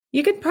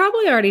You could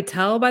probably already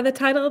tell by the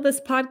title of this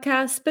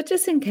podcast, but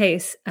just in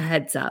case, a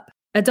heads up.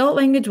 Adult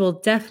language will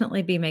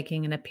definitely be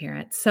making an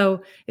appearance.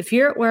 So if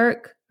you're at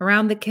work,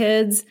 around the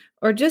kids,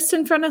 or just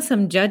in front of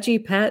some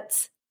judgy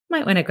pets, you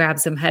might want to grab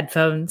some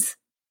headphones.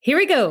 Here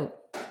we go.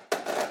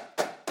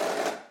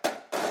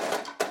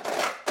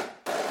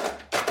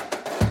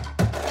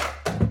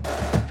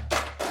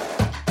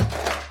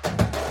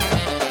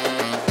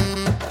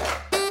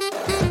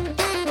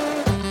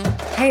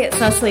 Hey,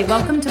 it's Leslie.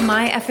 Welcome to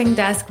My Effing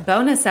Desk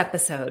bonus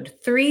episode,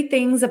 3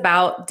 things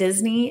about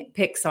Disney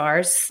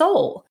Pixar's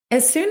Soul.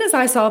 As soon as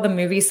I saw the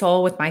movie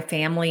Soul with my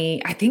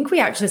family, I think we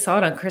actually saw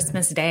it on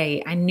Christmas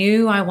Day, I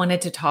knew I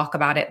wanted to talk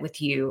about it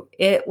with you.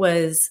 It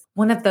was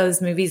one of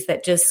those movies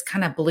that just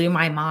kind of blew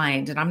my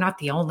mind, and I'm not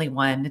the only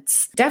one.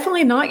 It's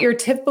definitely not your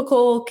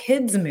typical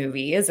kids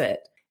movie, is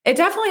it? It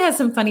definitely has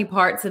some funny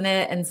parts in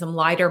it and some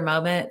lighter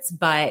moments,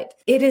 but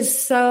it is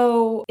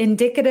so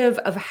indicative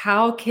of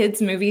how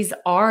kids' movies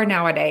are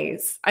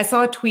nowadays. I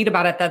saw a tweet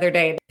about it the other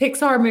day.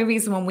 Pixar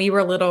movies when we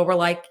were little were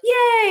like,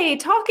 yay,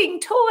 talking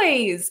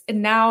toys.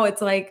 And now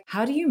it's like,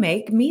 how do you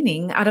make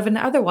meaning out of an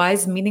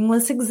otherwise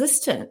meaningless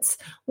existence?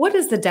 What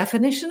is the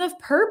definition of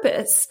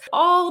purpose?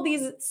 All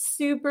these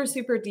super,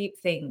 super deep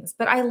things.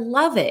 But I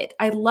love it.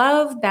 I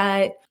love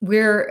that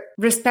we're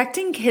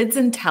respecting kids'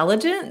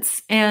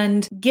 intelligence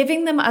and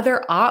giving them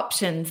other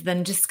options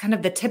than just kind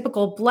of the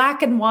typical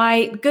black and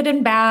white, good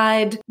and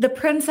bad. The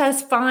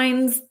princess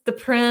finds the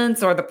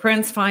prince or the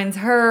prince finds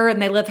her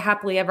and they live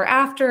happily ever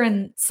after,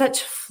 and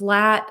such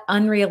flat,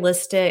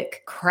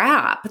 unrealistic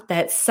crap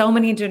that so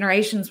many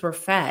generations were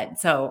fed.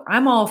 So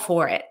I'm all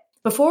for it.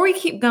 Before we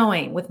keep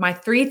going with my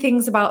 3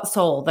 things about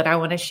Soul that I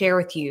want to share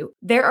with you,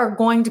 there are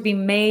going to be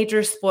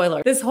major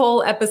spoilers. This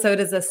whole episode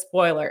is a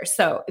spoiler.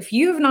 So if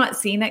you have not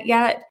seen it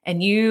yet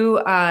and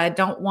you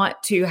don't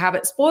want to have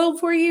it spoiled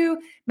for you,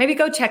 maybe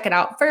go check it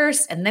out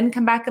first and then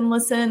come back and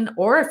listen.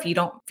 Or if you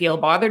don't feel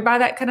bothered by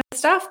that kind of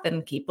stuff,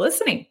 then keep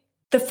listening.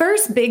 The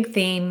first big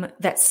theme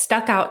that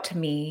stuck out to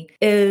me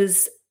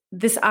is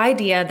this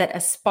idea that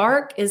a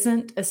spark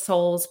isn't a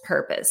soul's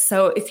purpose.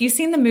 So if you've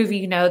seen the movie,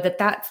 you know that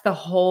that's the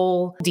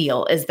whole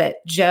deal, is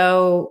that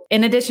Joe,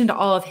 in addition to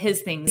all of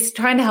his things, is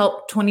trying to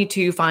help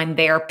 22 find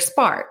their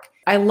spark.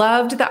 I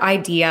loved the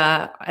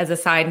idea, as a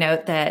side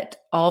note, that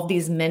all of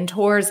these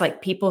mentors,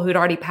 like people who'd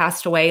already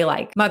passed away,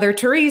 like Mother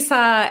Teresa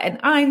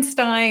and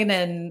Einstein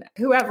and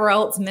whoever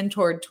else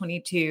mentored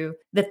 22,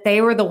 that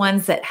they were the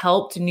ones that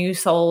helped new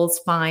souls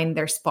find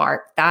their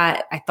spark.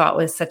 That I thought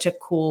was such a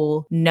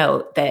cool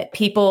note, that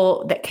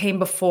people that came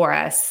before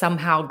us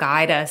somehow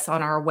guide us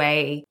on our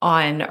way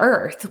on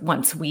earth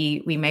once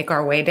we make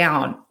our way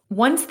down.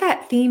 Once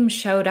that theme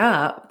showed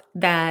up,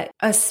 that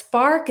a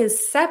spark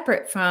is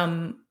separate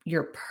from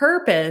your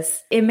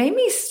purpose, it made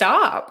me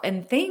stop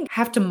and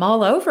have to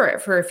mull over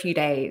it for a few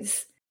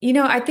days. You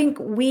know, I think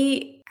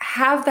we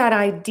have that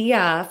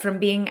idea from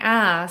being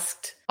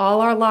asked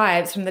all our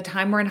lives, from the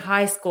time we're in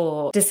high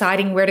school,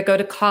 deciding where to go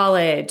to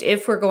college,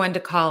 if we're going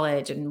to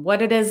college, and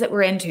what it is that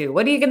we're into.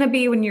 What are you going to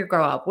be when you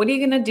grow up? What are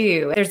you going to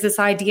do? There's this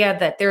idea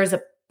that there is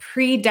a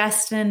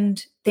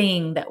predestined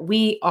thing that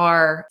we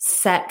are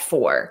set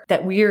for,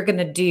 that we are going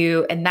to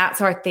do, and that's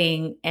our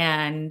thing,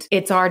 and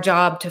it's our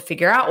job to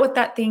figure out what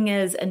that thing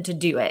is and to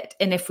do it.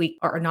 And if we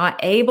are not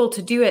able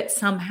to do it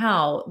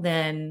somehow,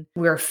 then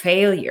we're a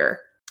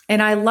failure.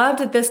 And I loved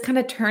that this kind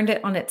of turned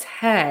it on its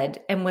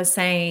head and was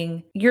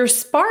saying, your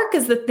spark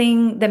is the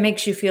thing that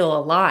makes you feel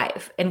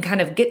alive and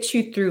kind of gets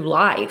you through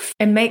life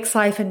and makes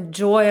life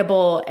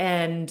enjoyable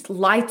and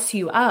lights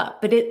you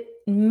up. But it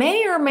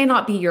may or may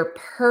not be your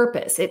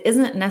purpose. It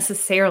isn't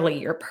necessarily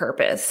your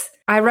purpose.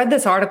 I read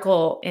this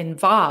article in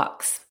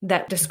Vox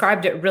that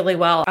described it really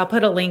well. I'll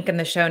put a link in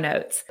the show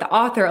notes. The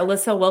author,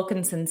 Alyssa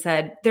Wilkinson,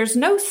 said, there's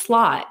no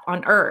slot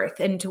on earth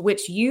into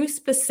which you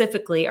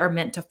specifically are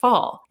meant to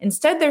fall.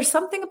 Instead, there's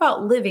something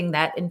about living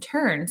that in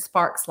turn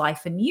sparks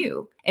life in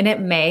you. And it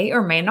may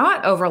or may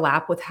not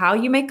overlap with how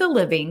you make a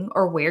living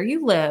or where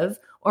you live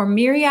or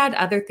myriad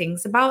other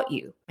things about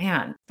you.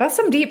 Man, that's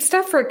some deep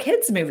stuff for a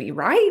kid's movie,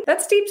 right?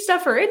 That's deep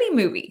stuff for any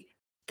movie.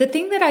 The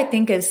thing that I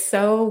think is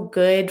so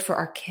good for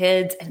our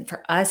kids and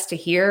for us to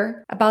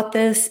hear about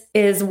this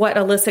is what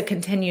Alyssa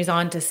continues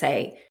on to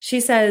say.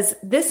 She says,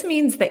 this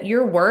means that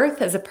your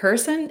worth as a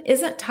person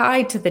isn't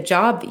tied to the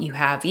job that you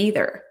have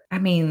either. I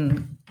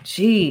mean,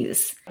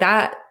 geez,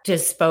 that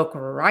just spoke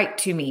right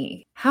to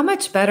me. How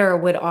much better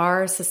would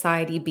our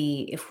society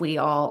be if we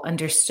all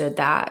understood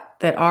that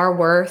our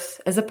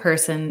worth as a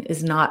person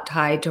is not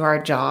tied to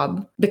our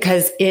job,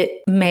 because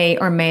it may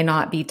or may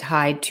not be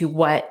tied to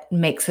what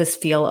makes us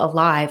feel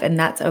alive, and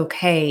that's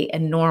okay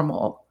and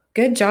normal.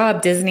 Good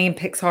job, Disney and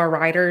Pixar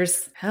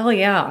writers. Hell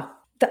yeah.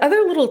 The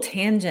other little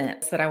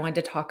tangent that I wanted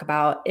to talk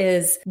about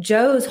is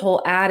Joe's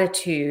whole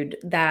attitude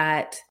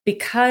that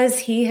because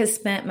he has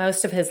spent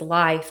most of his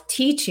life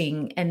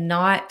teaching and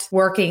not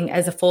working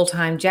as a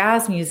full-time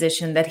jazz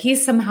musician, that he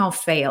somehow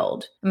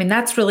failed. I mean,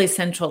 that's really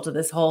central to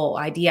this whole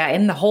idea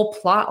and the whole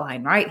plot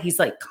line, right? He's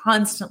like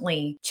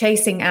constantly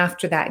chasing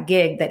after that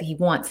gig that he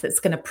wants that's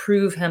going to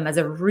prove him as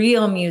a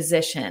real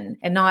musician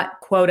and not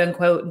quote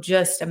unquote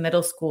just a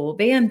middle school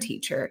band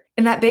teacher.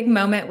 In that big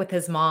moment with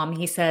his mom,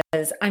 he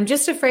says, "I'm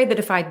just afraid that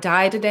if I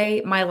die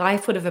today, my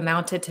life would have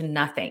amounted to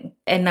nothing."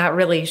 And that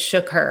really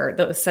shook her.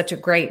 That was such a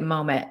great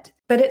moment.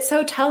 But it's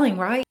so telling,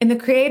 right? In the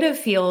creative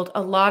field,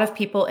 a lot of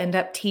people end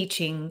up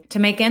teaching to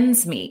make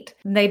ends meet.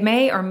 They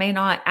may or may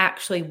not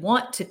actually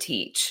want to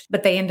teach,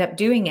 but they end up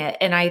doing it.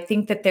 And I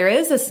think that there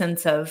is a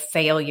sense of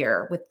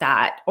failure with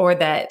that, or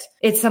that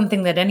it's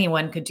something that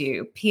anyone could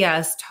do.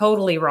 P.S.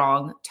 Totally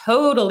wrong.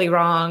 Totally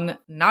wrong.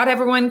 Not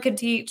everyone could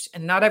teach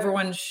and not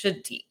everyone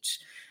should teach.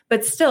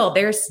 But still,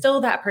 there's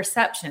still that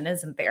perception,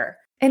 isn't there?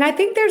 And I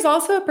think there's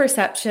also a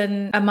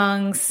perception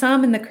among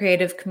some in the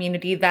creative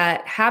community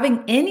that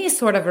having any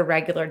sort of a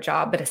regular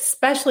job, but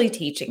especially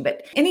teaching,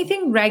 but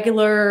anything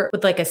regular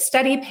with like a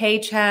steady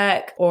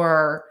paycheck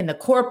or in the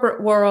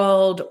corporate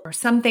world or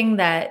something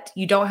that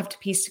you don't have to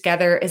piece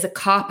together is a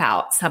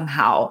cop-out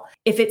somehow.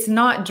 If it's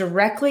not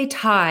directly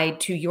tied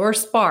to your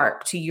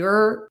spark, to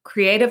your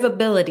creative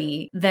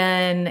ability,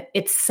 then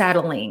it's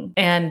settling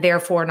and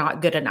therefore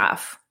not good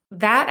enough.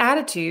 That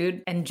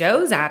attitude and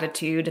Joe's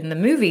attitude in the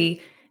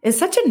movie is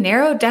such a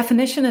narrow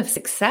definition of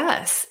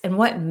success and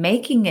what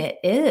making it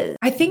is.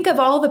 I think of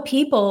all the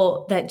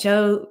people that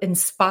Joe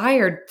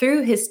inspired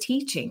through his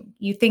teaching.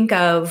 You think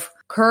of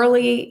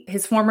Curly,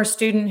 his former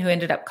student who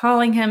ended up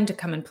calling him to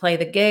come and play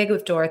the gig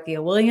with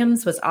Dorothea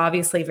Williams, was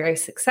obviously very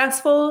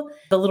successful.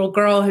 The little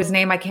girl whose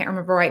name I can't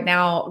remember right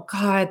now,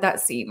 God, that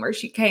scene where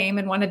she came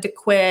and wanted to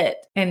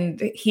quit and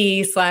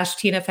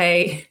he/Tina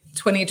Fey,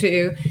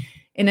 22,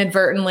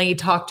 inadvertently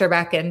talked her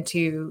back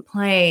into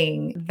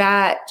playing.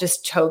 That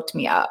just choked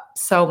me up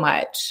so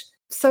much.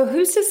 So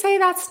who's to say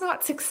that's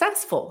not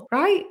successful,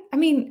 right? I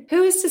mean,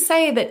 who is to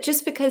say that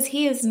just because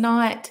he is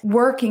not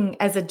working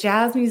as a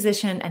jazz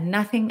musician and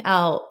nothing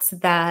else,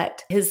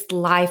 that his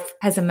life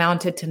has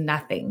amounted to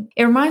nothing?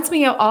 It reminds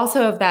me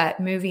also of that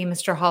movie,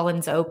 Mr.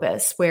 Holland's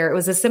Opus, where it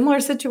was a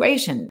similar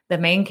situation. The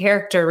main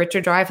character,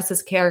 Richard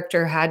Dreyfuss's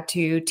character, had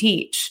to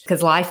teach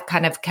because life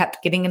kind of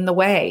kept getting in the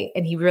way.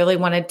 And he really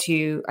wanted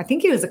to, I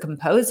think he was a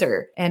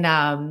composer. And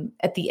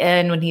at the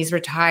end, when he's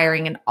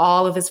retiring and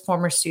all of his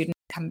former students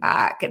come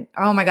back. And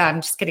oh my God,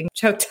 I'm just getting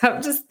choked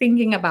up just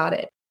thinking about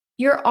it.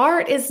 Your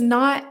art is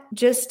not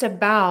just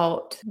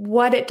about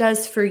what it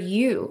does for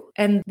you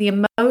and the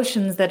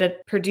emotions that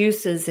it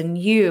produces in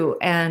you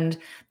and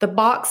the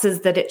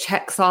boxes that it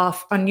checks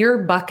off on your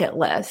bucket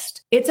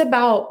list. It's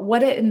about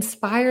what it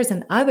inspires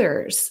in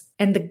others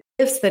and the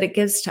gifts that it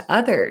gives to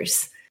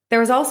others. There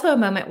was also a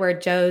moment where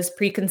Joe's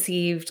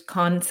preconceived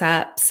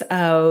concepts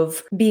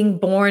of being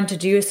born to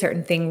do a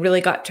certain thing really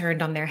got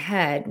turned on their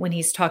head when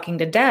he's talking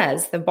to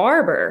Des, the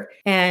barber.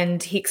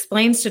 And he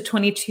explains to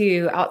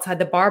 22 outside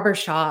the barber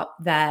shop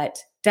that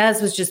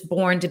Des was just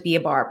born to be a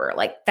barber.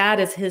 Like that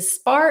is his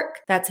spark.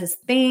 That's his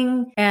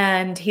thing.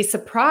 And he's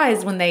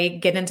surprised when they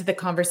get into the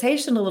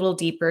conversation a little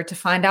deeper to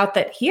find out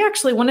that he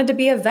actually wanted to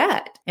be a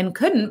vet and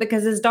couldn't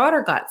because his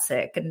daughter got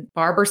sick and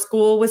barber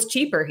school was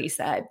cheaper, he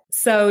said.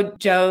 So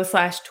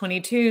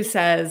Joe/22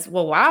 says,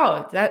 well,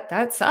 wow,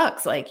 that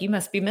sucks. Like you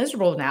must be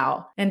miserable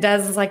now. And Des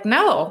is like,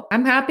 no,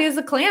 I'm happy as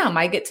a clam.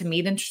 I get to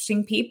meet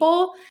interesting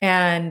people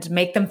and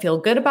make them feel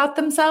good about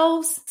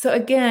themselves. So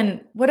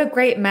again, what a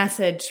great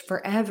message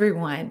for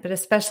everyone, but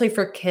especially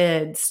for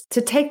kids,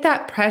 to take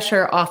that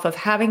pressure off of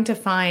having to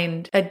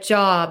find a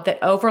job that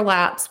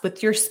overlaps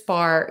with your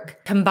spark,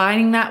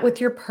 combining that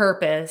with your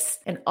purpose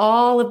and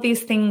all of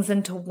these things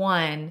into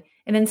one,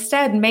 and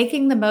instead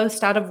making the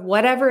most out of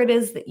whatever it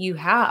is that you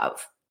have.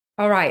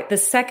 All right. The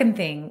second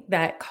thing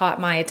that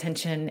caught my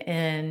attention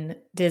in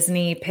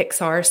Disney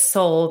Pixar's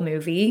Soul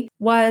movie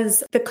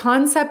was the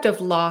concept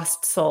of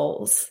lost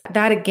souls.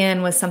 That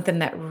again was something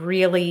that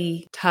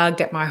really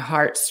tugged at my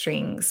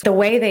heartstrings. The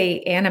way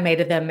they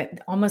animated them, it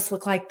almost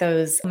looked like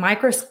those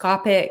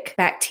microscopic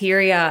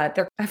bacteria.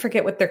 I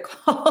forget what they're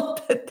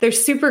called, but they're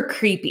super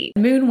creepy.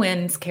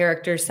 Moonwind's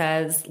character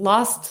says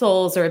lost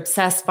souls are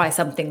obsessed by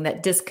something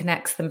that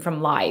disconnects them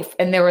from life.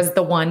 And there was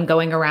the one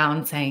going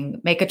around saying,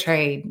 make a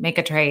trade, make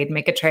a trade,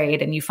 make a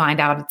trade. And you find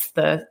out it's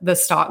the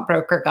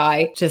stockbroker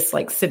guy just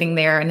like sitting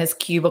there in his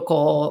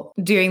cubicle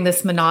doing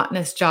this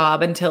monotonous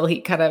job until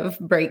he kind of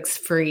breaks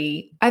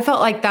free. I felt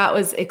like that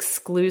was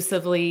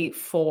exclusively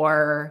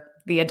for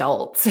the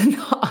adults in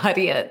the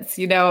audience.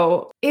 You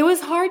know, it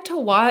was hard to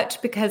watch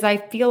because I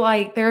feel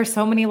like there are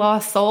so many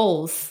lost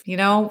souls, you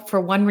know, for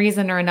one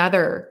reason or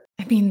another.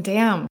 I mean,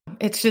 damn,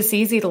 It's just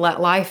easy to let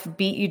life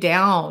beat you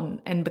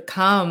down and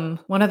become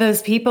one of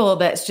those people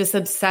that's just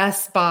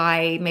obsessed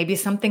by maybe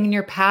something in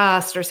your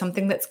past or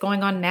something that's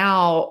going on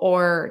now.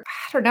 Or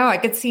I don't know, I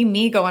could see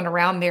me going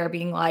around there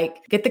being like,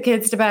 get the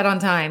kids to bed on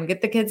time,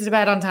 get the kids to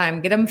bed on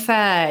time, get them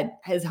fed,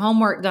 his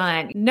homework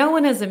done. No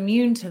one is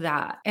immune to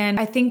that. And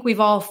I think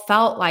we've all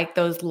felt like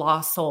those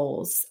lost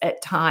souls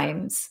at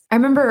times. I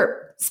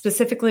remember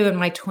specifically when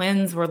my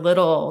twins were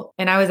little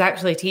and I was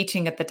actually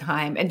teaching at the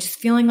time and just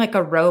feeling like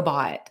a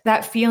robot.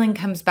 That feeling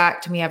comes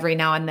back to me every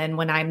now and then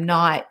when I'm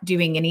not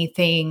doing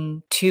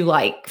anything to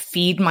like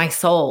feed my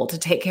soul, to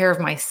take care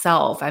of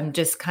myself. I'm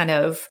just kind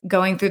of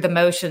going through the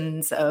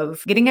motions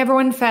of getting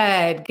everyone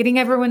fed, getting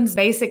everyone's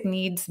basic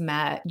needs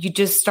met. You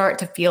just start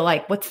to feel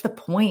like, what's the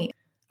point?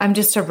 I'm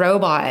just a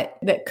robot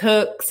that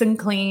cooks and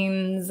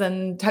cleans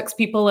and tucks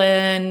people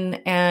in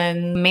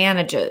and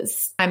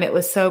manages. It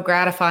was so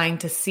gratifying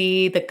to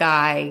see the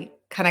guy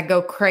kind of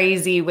go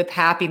crazy with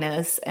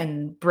happiness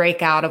and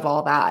break out of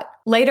all that.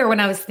 Later, when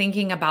I was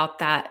thinking about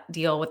that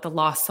deal with the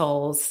lost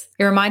souls,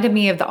 it reminded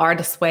me of The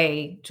Artist's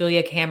Way,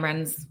 Julia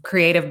Cameron's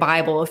creative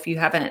Bible. If you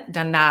haven't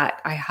done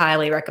that, I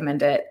highly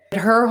recommend it.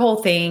 Her whole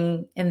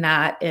thing in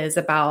that is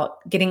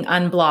about getting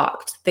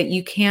unblocked, that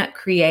you can't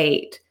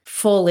create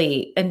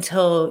fully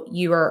until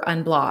you are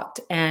unblocked,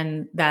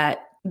 and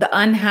that the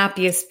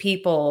unhappiest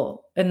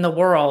people in the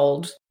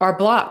world are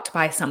blocked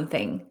by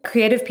something.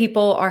 Creative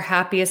people are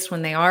happiest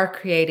when they are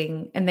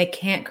creating, and they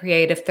can't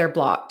create if they're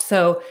blocked.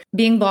 So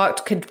being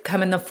blocked could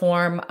come in the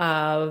form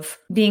of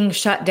being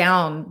shut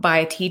down by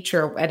a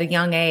teacher at a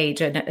young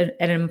age, at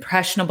an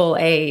impressionable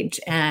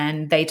age,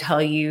 and they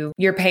tell you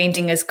your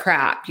painting is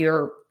crap,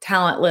 you're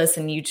talentless,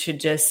 and you should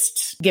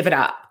just give it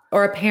up.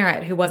 Or a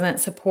parent who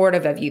wasn't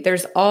supportive of you.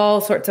 There's all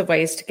sorts of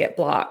ways to get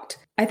blocked.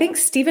 I think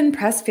Steven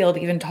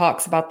Pressfield even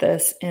talks about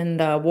this in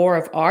The War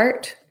of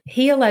Art.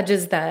 He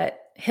alleges that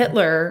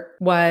Hitler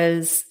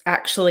was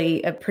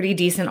actually a pretty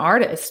decent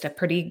artist, a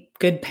pretty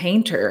good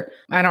painter.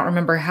 I don't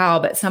remember how,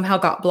 but somehow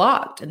got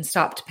blocked and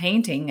stopped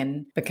painting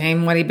and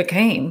became what he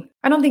became.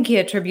 I don't think he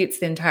attributes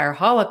the entire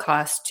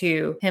Holocaust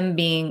to him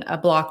being a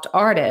blocked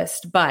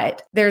artist,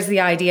 but there's the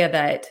idea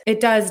that it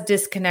does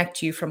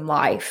disconnect you from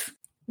life.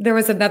 There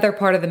was another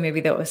part of the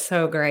movie that was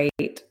so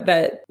great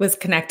that was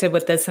connected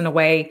with this in a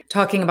way,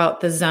 talking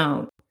about the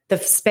zone, the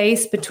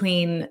space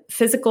between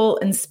physical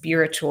and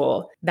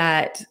spiritual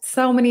that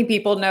so many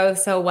people know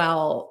so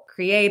well,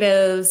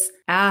 creatives,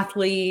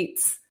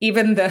 athletes,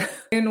 even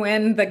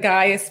when the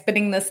guy is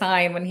spinning the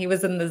sign when he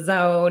was in the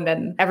zone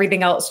and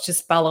everything else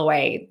just fell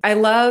away. I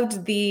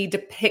loved the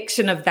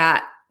depiction of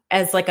that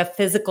as like a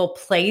physical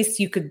place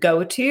you could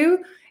go to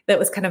that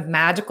was kind of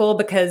magical,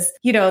 because,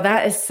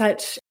 that is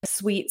such a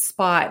sweet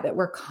spot that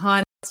we're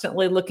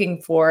constantly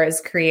looking for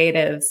as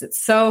creatives. It's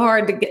so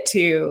hard to get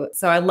to.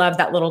 So I love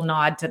that little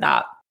nod to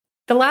that.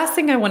 The last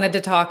thing I wanted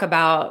to talk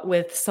about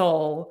with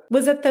soul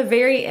was at the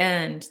very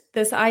end,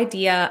 this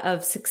idea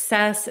of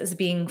success as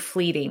being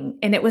fleeting.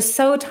 And it was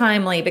so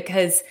timely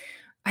because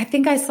I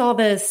think I saw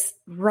this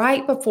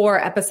right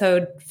before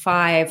episode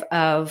 5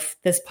 of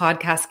this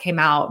podcast came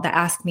out, the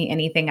Ask Me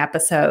Anything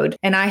episode.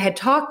 And I had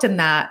talked in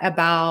that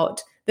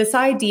about this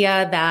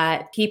idea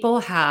that people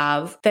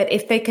have that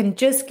if they can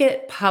just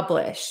get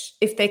published,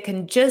 if they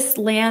can just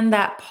land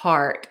that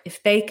part,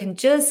 if they can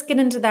just get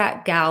into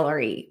that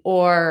gallery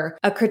or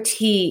a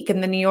critique in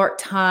the New York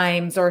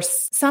Times or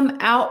some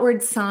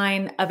outward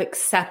sign of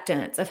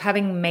acceptance of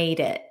having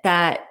made it,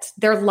 that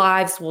their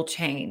lives will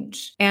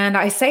change. And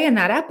I say in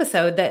that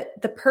episode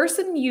that the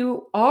person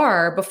you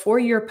are before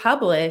you're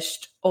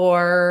published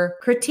or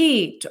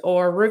critiqued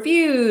or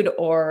reviewed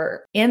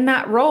or in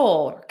that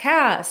role or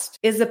cast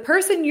is the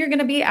person you're going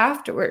to be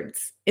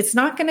afterwards. It's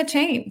not going to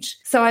change.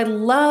 So I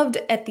loved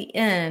at the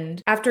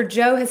end, after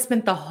Joe has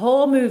spent the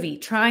whole movie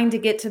trying to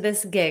get to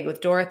this gig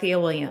with Dorothea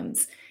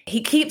Williams,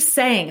 he keeps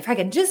saying, if I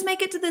can just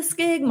make it to this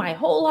gig, my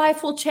whole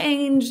life will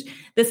change.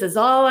 This is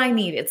all I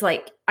need. It's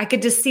like, I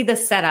could just see the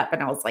setup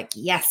and I was like,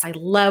 yes, I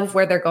love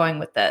where they're going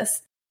with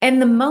this. And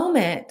the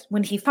moment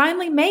when he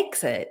finally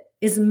makes it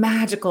is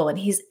magical, and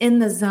he's in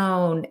the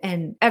zone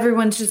and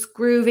everyone's just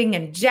grooving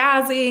and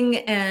jazzing,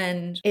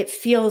 and it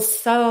feels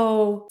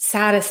so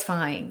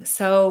satisfying,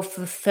 so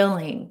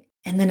fulfilling.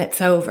 And then it's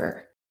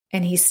over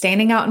and he's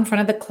standing out in front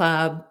of the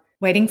club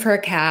waiting for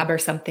a cab or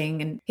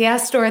something. And he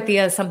asks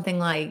Dorothea something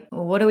like,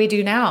 well, what do we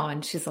do now?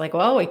 And she's like,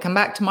 well, we come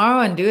back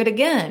tomorrow and do it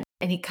again.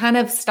 And he kind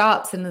of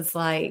stops and is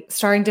like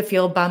starting to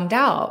feel bummed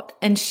out.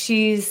 And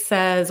she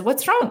says,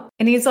 what's wrong?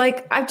 And he's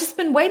like, I've just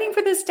been waiting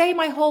for this day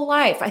my whole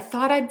life. I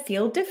thought I'd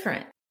feel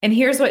different. And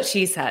here's what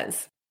she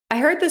says. I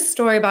heard this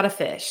story about a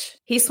fish.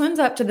 He swims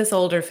up to this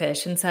older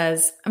fish and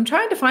says, I'm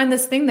trying to find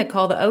this thing they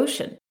call the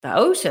ocean. The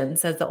ocean,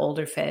 says the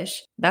older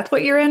fish. That's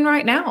what you're in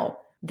right now.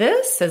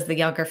 This, says the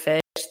younger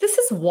fish, this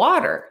is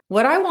water.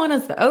 What I want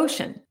is the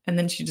ocean. And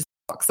then she just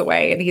walks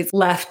away and he's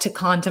left to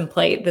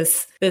contemplate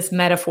this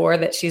metaphor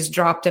that she's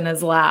dropped in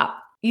his lap.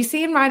 You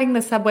see him riding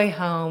the subway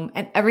home,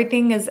 and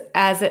everything is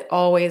as it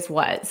always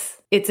was.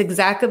 It's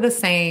exactly the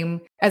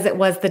same as it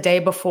was the day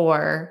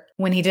before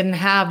when he didn't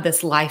have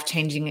this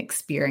life-changing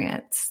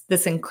experience,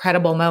 this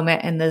incredible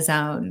moment in the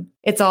zone.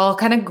 It's all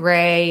kind of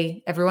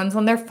gray. Everyone's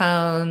on their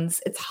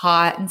phones. It's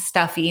hot and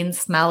stuffy and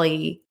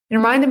smelly. It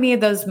reminded me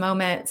of those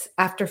moments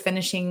after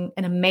finishing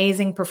an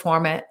amazing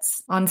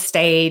performance on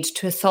stage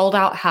to a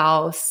sold-out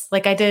house,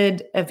 like I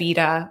did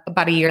Evita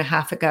about a year and a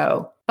half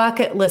ago.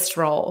 Bucket list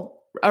role.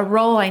 A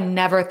role I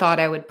never thought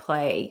I would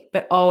play,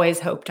 but always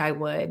hoped I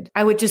would.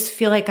 I would just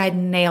feel like I'd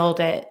nailed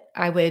it.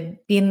 I would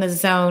be in the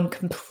zone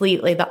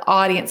completely. The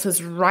audience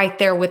was right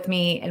there with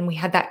me, and we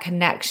had that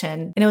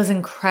connection, and it was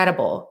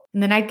incredible.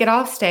 And then I'd get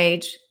off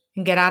stage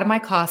and get out of my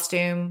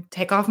costume,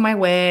 take off my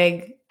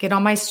wig, get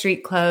on my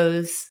street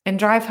clothes, and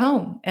drive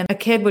home. And a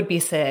kid would be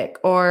sick,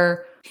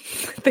 or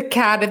the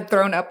cat had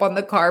thrown up on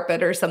the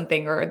carpet or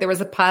something, or there was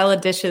a pile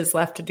of dishes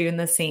left to do in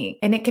the sink.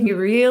 And it can be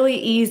really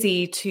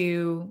easy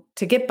to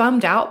get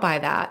bummed out by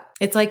that.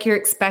 It's like you're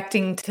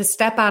expecting to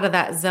step out of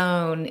that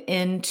zone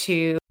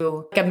into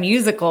like a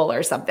musical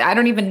or something. I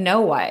don't even know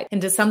what,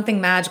 into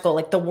something magical.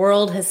 Like the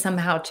world has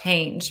somehow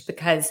changed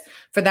because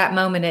for that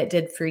moment it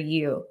did for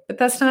you. But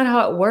that's not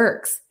how it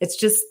works. It's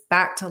just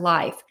back to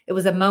life. It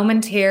was a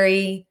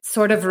momentary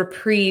sort of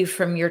reprieve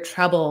from your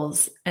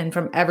troubles and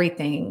from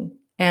everything.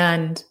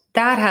 And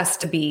that has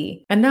to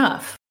be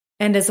enough.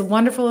 And as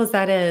wonderful as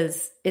that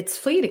is, it's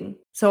fleeting.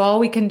 So all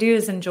we can do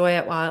is enjoy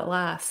it while it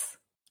lasts.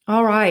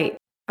 All right.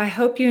 I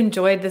hope you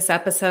enjoyed this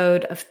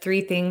episode of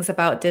 3 Things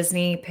About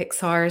Disney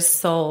Pixar's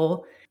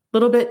Soul. A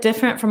little bit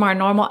different from our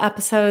normal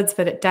episodes,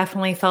 but it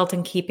definitely felt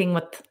in keeping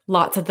with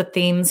lots of the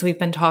themes we've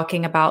been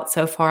talking about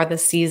so far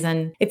this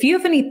season. If you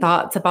have any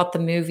thoughts about the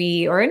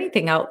movie or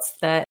anything else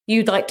that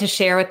you'd like to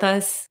share with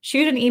us,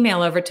 shoot an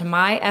email over to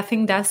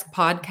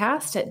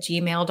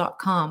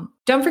myeffingdeskpodcast@gmail.com.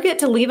 Don't forget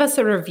to leave us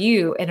a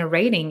review and a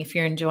rating if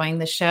you're enjoying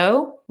the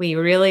show. We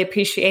really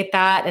appreciate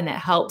that, and it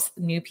helps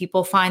new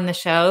people find the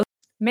show.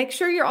 Make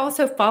sure you're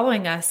also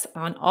following us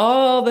on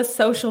all the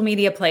social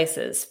media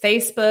places,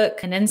 Facebook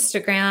and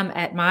Instagram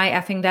at My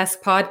Effing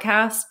Desk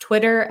Podcast,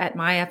 Twitter at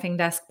My Effing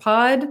Desk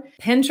Pod,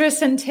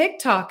 Pinterest and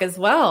TikTok as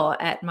well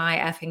at My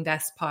Effing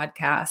Desk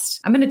Podcast.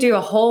 I'm going to do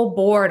a whole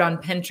board on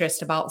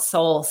Pinterest about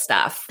soul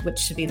stuff, which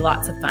should be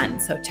lots of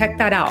fun. So check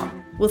that out.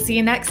 We'll see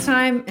you next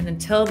time. And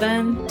until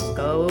then,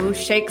 go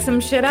shake some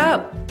shit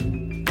up.